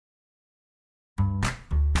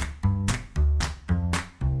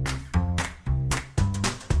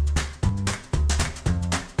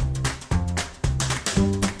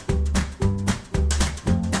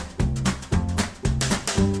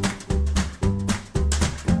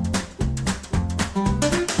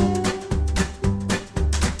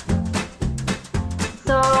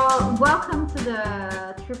to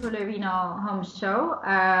the TripleA-reno Home Show.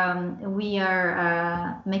 We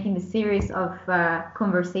are making a series of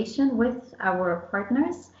conversation with our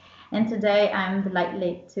partners, and today I'm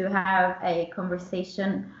delighted to have a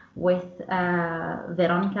conversation with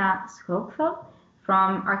Veronika Schröpfer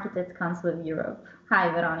from Architects Council of Europe.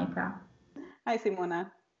 Hi, Veronika. Hi,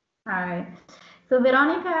 Simona. Hi. So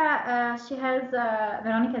Veronika,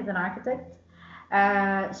 Veronika is an architect.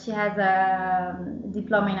 She has a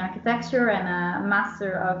diploma in architecture and a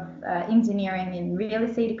master of engineering in real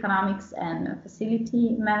estate economics and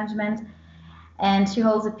facility management. And she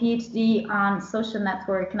holds a PhD on social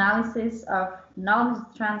network analysis of knowledge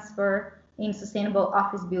transfer in sustainable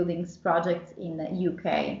office buildings projects in the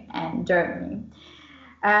UK and Germany.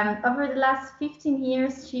 Over the last 15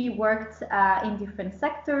 years, she worked in different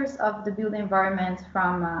sectors of the built environment,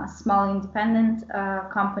 from small independent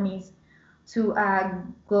companies to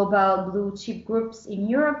global blue chip groups in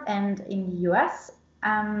Europe and in the US.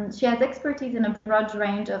 She has expertise in a broad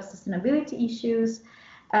range of sustainability issues,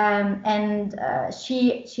 and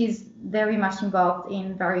she's very much involved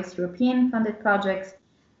in various European funded projects,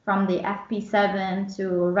 from the FP7 to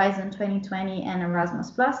Horizon 2020 and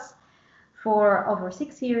Erasmus Plus, for over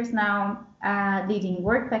 6 years now, leading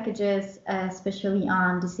work packages, especially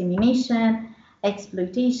on dissemination,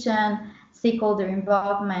 exploitation, stakeholder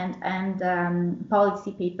involvement, and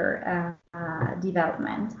policy paper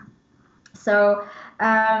development. So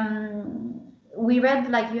we read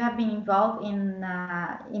like you have been involved in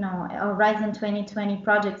Horizon 2020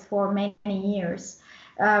 projects for many years.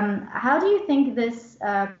 How do you think this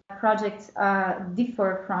projects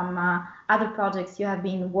differ from other projects you have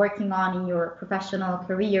been working on in your professional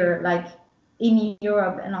career, like in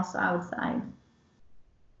Europe and also outside?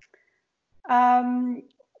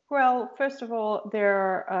 Well, first of all,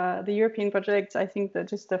 the European projects, I think that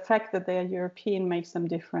just the fact that they are European makes them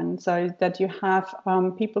different. So that you have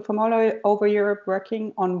people from all over Europe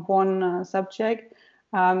working on one subject.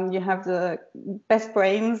 You have the best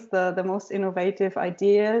brains, the most innovative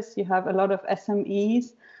ideas. You have a lot of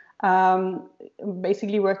SMEs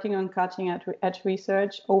basically working on cutting edge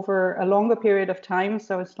research over a longer period of time.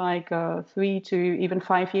 So it's like 3 to even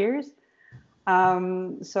 5 years.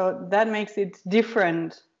 So that makes it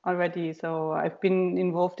different already. So I've been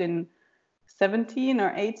involved in 17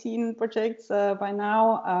 or 18 projects by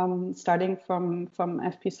now, starting from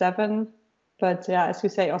FP7. But yeah, as you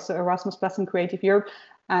say, also Erasmus Plus and Creative Europe,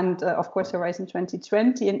 and of course Horizon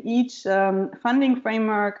 2020. And each funding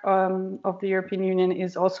framework of the European Union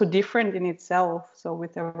is also different in itself. So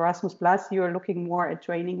with Erasmus Plus, you're looking more at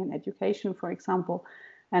training and education, for example.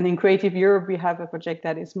 And in Creative Europe, we have a project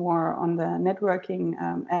that is more on the networking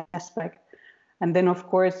aspect. And then, of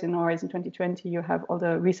course, in Horizon 2020, you have all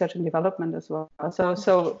the research and development as well.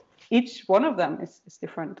 So each one of them is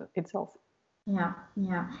different itself. Yeah.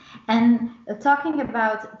 And talking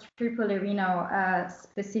about TripleA-reno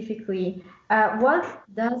specifically, what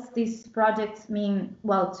does this project mean,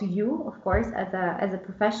 well, to you, of course, as a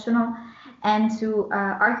professional, and to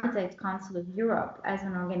Architects Council of Europe as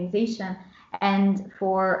an organization, and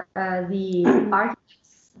for the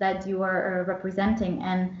architects that you are representing?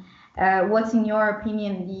 And what's, in your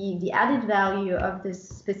opinion, the added value of this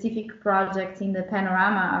specific project in the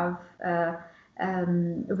panorama of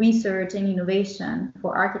research and innovation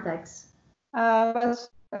for architects? As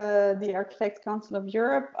the Architects Council of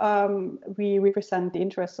Europe, we represent the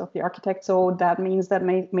interests of the architects. So that means that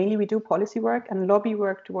mainly we do policy work and lobby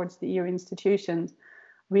work towards the EU institutions.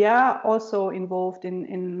 We are also involved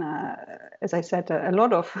in as I said, a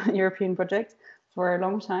lot of European projects for a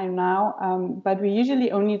long time now, but we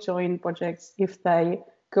usually only join projects if they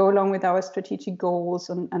go along with our strategic goals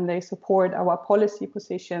and they support our policy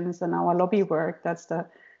positions and our lobby work. That's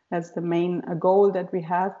the main goal that we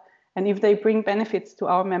have. And if they bring benefits to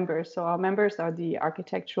our members, so our members are the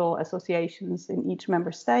architectural associations in each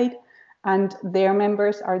member state, and their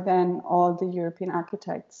members are then all the European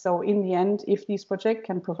architects. So in the end, if this project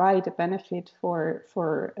can provide a benefit for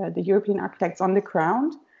the European architects on the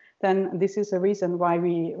ground, then this is a reason why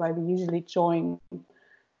we usually join.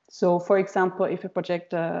 So, for example, if a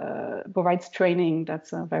project provides training,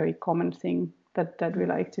 that's a very common thing that we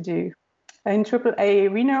like to do. In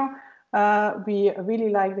TripleA-reno, we really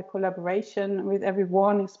like the collaboration with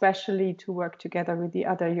everyone, especially to work together with the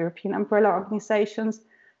other European umbrella organizations.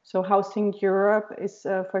 So Housing Europe is,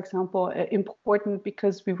 for example, important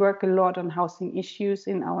because we work a lot on housing issues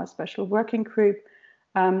in our special working group.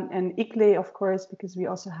 And ICLE, of course, because we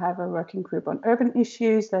also have a working group on urban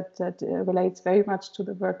issues that relates very much to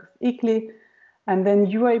the work of ICLE. And then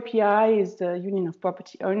UAPI is the Union of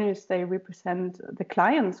Property Owners. They represent the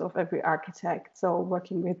clients of every architect. So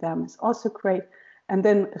working with them is also great. And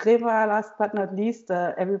then REVA, last but not least,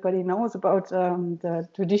 everybody knows about the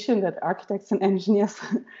tradition that architects and engineers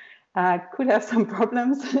could have some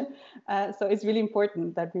problems. So it's really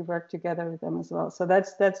important that we work together with them as well. So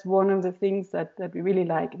that's one of the things that we really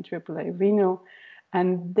like in TripleA-reno.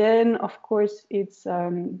 And then, of course, it's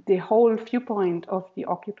the whole viewpoint of the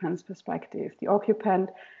occupant's perspective. The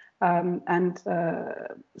occupant, and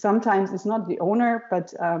sometimes it's not the owner,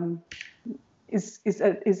 but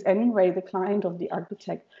is anyway the client of the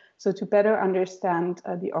architect. So to better understand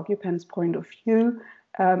the occupant's point of view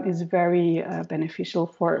is very beneficial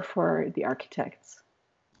for the architects.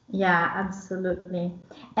 Yeah, absolutely.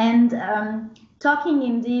 And talking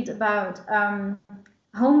indeed about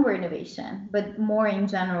home renovation, but more in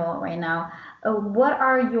general right now, what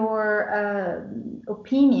are your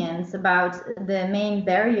opinions about the main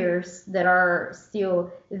barriers that are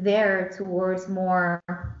still there towards more,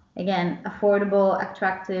 again, affordable,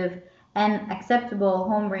 attractive, and acceptable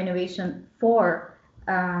home renovation for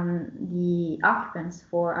the occupants,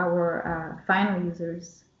 for our final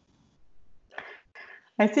users?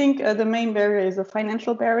 I think the main barrier is a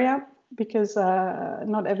financial barrier, because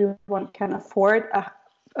not everyone can afford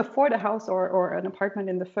a house or an apartment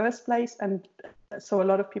in the first place, and so a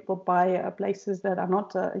lot of people buy places that are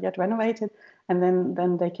not yet renovated, and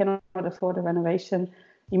then they cannot afford a renovation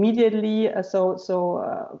immediately.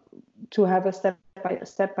 So to have a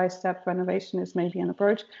step-by-step renovation is maybe an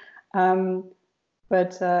approach.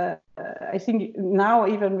 But I think now,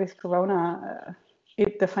 even with Corona,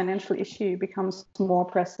 the financial issue becomes more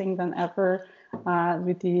pressing than ever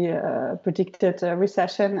with the predicted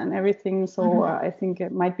recession and everything. So I think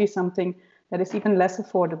it might be something that is even less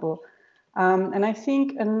affordable. And I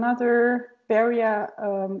think another barrier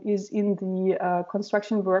is in the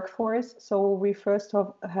construction workforce. So we first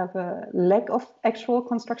have a lack of actual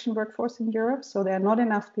construction workforce in Europe. So there are not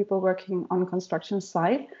enough people working on construction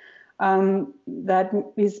site. That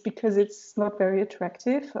is because it's not very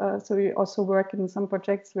attractive. So we also work in some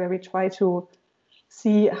projects where we try to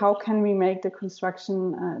see how can we make the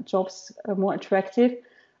construction jobs more attractive.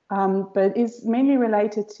 But it's mainly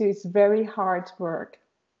related to it's very hard work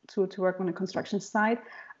to work on a construction site.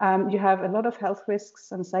 You have a lot of health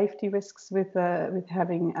risks and safety risks with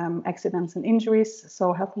having accidents and injuries.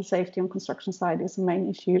 So health and safety on construction site is a main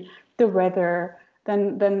issue. The weather,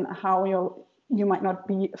 then how you might not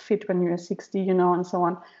be fit when you're 60, and so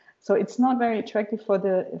on. So it's not very attractive for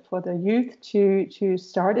the youth to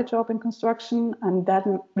start a job in construction, and that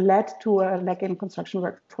led to a lack in construction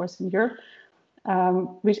workforce in Europe,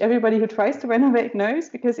 which everybody who tries to renovate knows,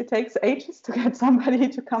 because it takes ages to get somebody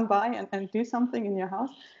to come by and do something in your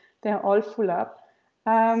house. They're all full up.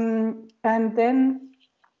 And then,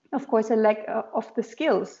 of course, a lack of the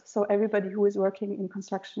skills. So everybody who is working in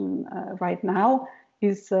construction right now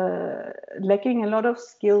is lacking a lot of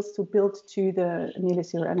skills to build to the nearly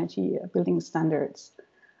zero energy building standards.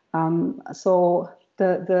 So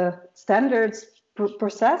the standards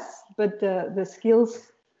process, but the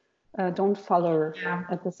skills don't follow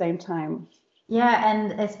at the same time. Yeah,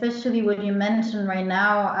 and especially what you mentioned right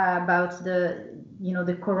now about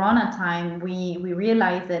the Corona time, we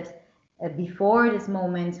realized that before this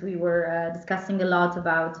moment we were discussing a lot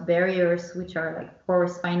about barriers, which are like, of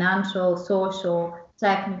course, financial, social,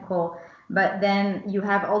 technical, but then you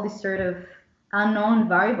have all these sort of unknown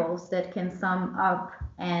variables that can sum up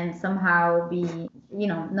and somehow be,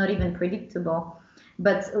 not even predictable.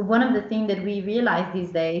 But one of the things that we realize these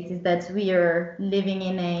days is that we are living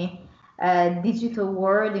in a digital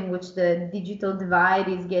world in which the digital divide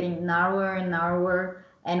is getting narrower and narrower,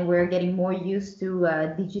 and we're getting more used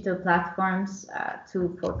to digital platforms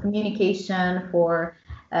for communication, for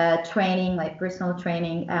training, like personal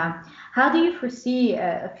training. How do you foresee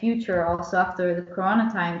a future also after the Corona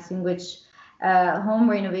times in which home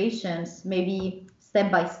renovations, maybe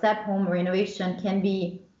step-by-step home renovation, can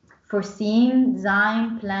be foreseen,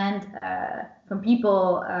 designed, planned from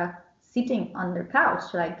people sitting on their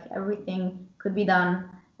couch, like everything could be done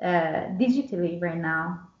digitally right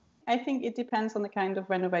now? I think it depends on the kind of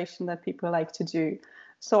renovation that people like to do.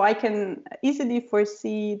 So I can easily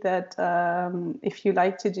foresee that if you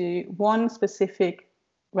like to do one specific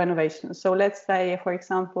renovation. So let's say, for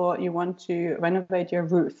example, you want to renovate your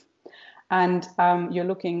roof, and you're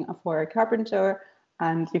looking for a carpenter,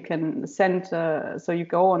 and you can send, so you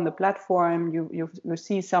go on the platform, you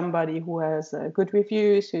see somebody who has good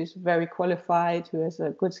reviews, who's very qualified, who has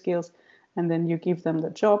good skills, and then you give them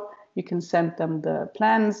the job. You can send them the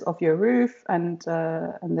plans of your roof, and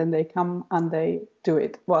then they come and they do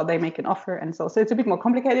it. Well, they make an offer, and so it's a bit more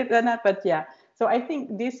complicated than that, but yeah. So I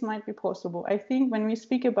think this might be possible. I think when we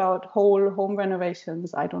speak about whole home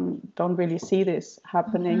renovations, I don't really see this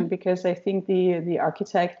happening, because I think the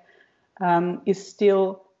architect is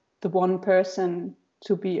still the one person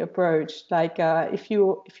to be approached. Like if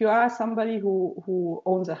you are somebody who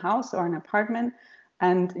owns a house or an apartment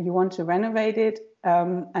and you want to renovate it,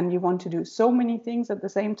 and you want to do so many things at the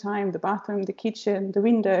same time: the bathroom, the kitchen, the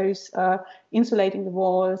windows, insulating the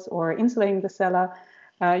walls or insulating the cellar.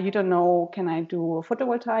 You don't know, can I do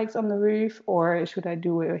photovoltaics on the roof, or should I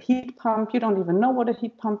do a heat pump? You don't even know what a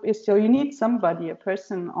heat pump is. So you need somebody, a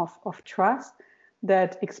person of trust,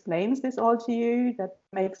 that explains this all to you, that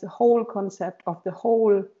makes the whole concept of the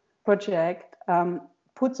whole project,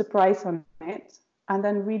 puts a price on it, and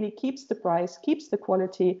then really keeps the price, keeps the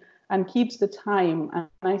quality, and keeps the time. And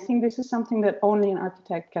I think this is something that only an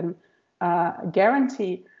architect can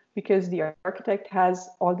guarantee, because the architect has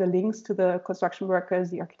all the links to the construction workers.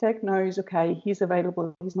 The architect knows, okay, he's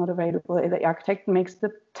available, he's not available. The architect makes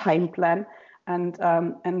the time plan,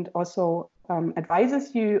 and also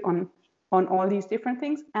advises you on all these different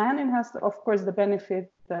things. And it has, of course, the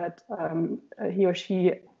benefit that he or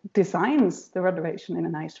she designs the renovation in a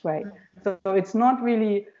nice way. So it's not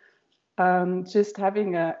really just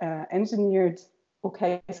having a engineered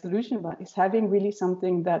okay solution, but it's having really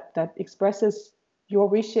something that expresses your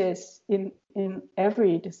wishes in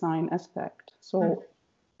every design aspect. So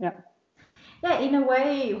yeah, in a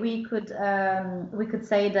way we could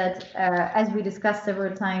say that as we discussed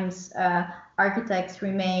several times, architects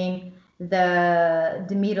remain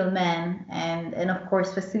the middleman, and of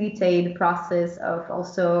course facilitate the process of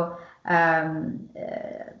also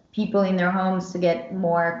people in their homes to get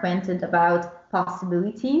more acquainted about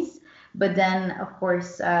possibilities. But then of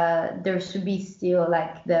course there should be still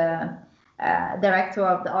like the director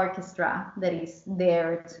of the orchestra that is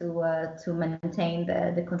there to maintain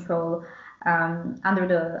the control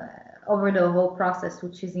over the whole process,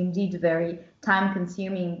 which is indeed very time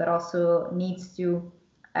consuming, but also needs to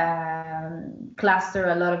cluster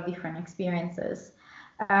a lot of different experiences.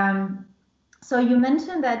 So you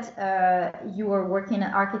mentioned that you were working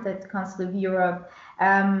at Architect Council of Europe.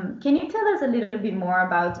 Can you tell us a little bit more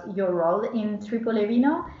about your role in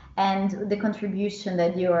TripleA-reno and the contribution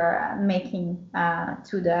that you are making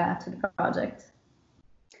to the project?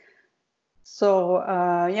 So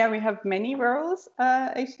we have many roles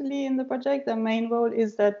actually in the project. The main role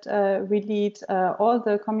is that we lead all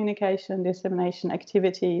the communication dissemination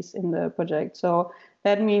activities in the project. So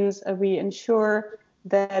that means we ensure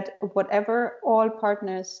that whatever all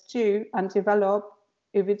partners do and develop,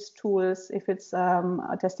 if it's tools, if it's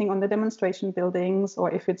testing on the demonstration buildings,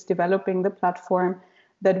 or if it's developing the platform,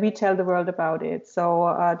 that we tell the world about it.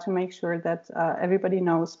 So to make sure that everybody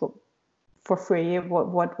knows for free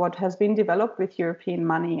what has been developed with European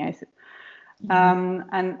money, I think.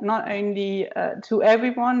 And not only to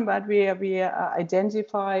everyone, but we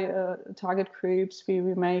identify target groups. We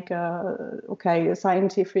make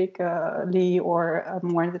scientifically or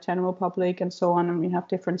more in the general public and so on, and we have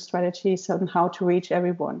different strategies on how to reach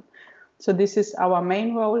everyone. So this is our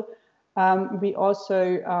main role. We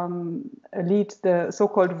also lead the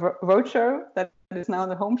so-called roadshow that is now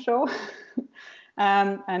the home show.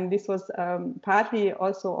 And this was partly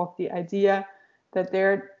also of the idea that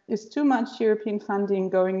there is too much European funding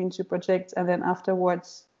going into projects, and then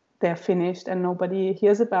afterwards they're finished and nobody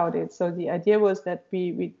hears about it. So the idea was that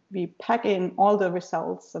we pack in all the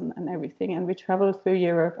results and everything, and we travel through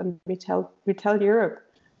Europe, and we tell Europe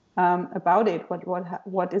about it,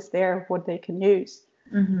 what is there, what they can use.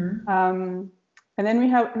 And then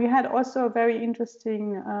we had also a very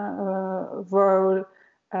interesting role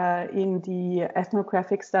in the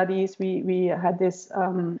ethnographic studies. We had this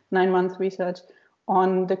 9-month research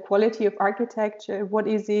on the quality of architecture. What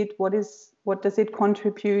is it? What does it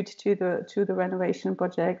contribute to the renovation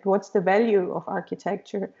project? What's the value of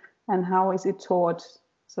architecture, and how is it taught?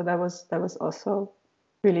 So that was also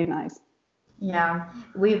really nice. Yeah,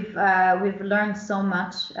 we've learned so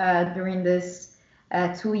much during this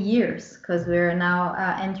 2 years, because we're now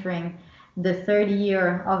entering the third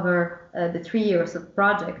year over the 3 years of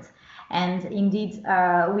project, and indeed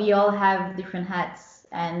we all have different hats,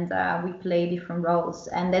 and we play different roles,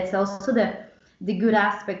 and that's also the good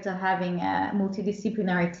aspect of having a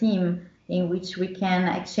multidisciplinary team in which we can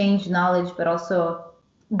exchange knowledge, but also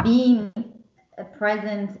being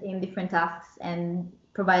present in different tasks and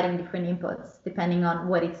providing different inputs depending on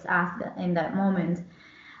what is asked in that moment.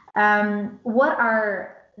 What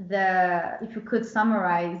are if you could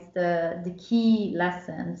summarize the key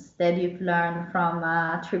lessons that you've learned from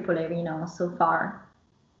TripleA-reno so far.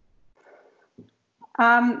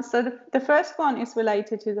 So the first one is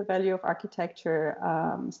related to the value of architecture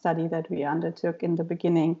study that we undertook in the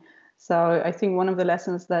beginning. So I think one of the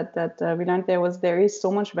lessons that we learned there is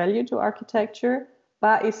so much value to architecture,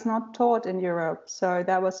 but it's not taught in Europe. So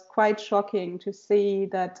that was quite shocking to see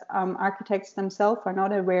that architects themselves are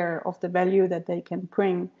not aware of the value that they can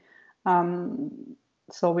bring.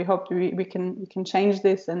 So we hope we can change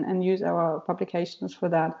this and use our publications for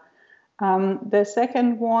that. The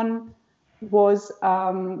second one was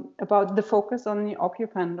about the focus on the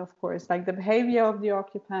occupant, of course, like the behavior of the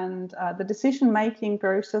occupant, the decision-making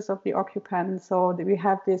process of the occupant. So we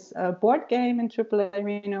have this board game in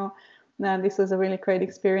TripleA-reno. This was a really great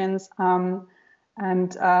experience.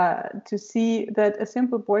 And to see that a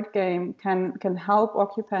simple board game can help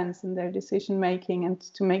occupants in their decision-making and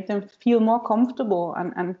to make them feel more comfortable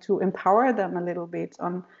and to empower them a little bit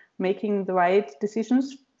on making the right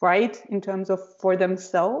decisions, right, in terms of for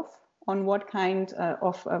themselves, on what kind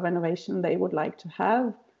of renovation they would like to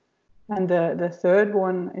have. And the third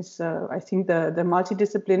one is, I think, the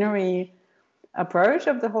multidisciplinary approach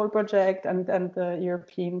of the whole project and the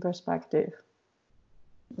European perspective.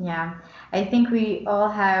 Yeah, I think we all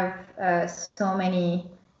have so many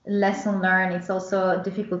lessons learned. It's also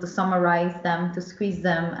difficult to summarize them, to squeeze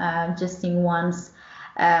them just in once.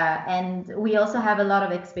 And we also have a lot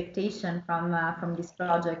of expectation from these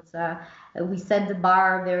projects. We set the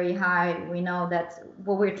bar very high. We know that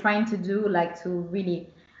what we're trying to do, like to really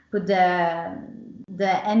put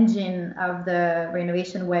the engine of the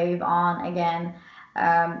renovation wave on again.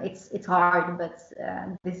 It's hard, but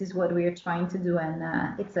this is what we are trying to do, and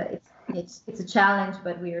it's a challenge,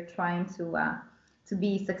 but we are trying to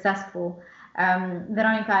be successful.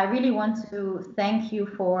 Veronika, I really want to thank you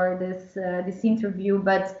for this interview,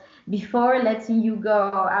 but before letting you go,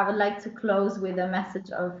 I would like to close with a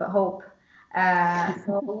message of hope.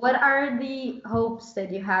 So what are the hopes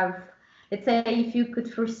that you have? Let's say if you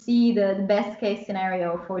could foresee the best case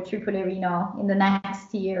scenario for TripleA-reno in the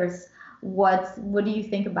next years, what do you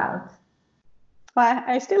think about? Well,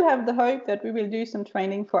 I still have the hope that we will do some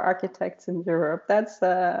training for architects in Europe. That's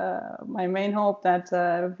my main hope, that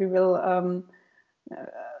we will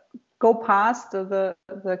go past the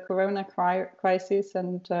Corona crisis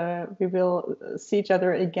and we will see each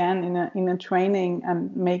other again in a training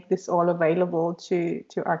and make this all available to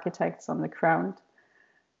architects on the ground.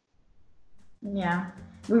 Yeah,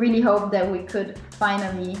 we really hope that we could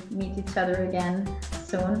finally meet each other again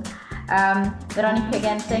soon. Veronika,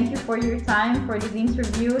 again, thank you for your time, for this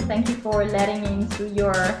interview. Thank you for letting me into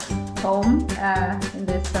your home in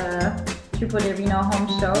this TripleA-reno Home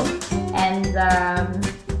Show. And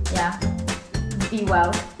yeah, be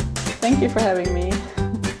well. Thank you for having me.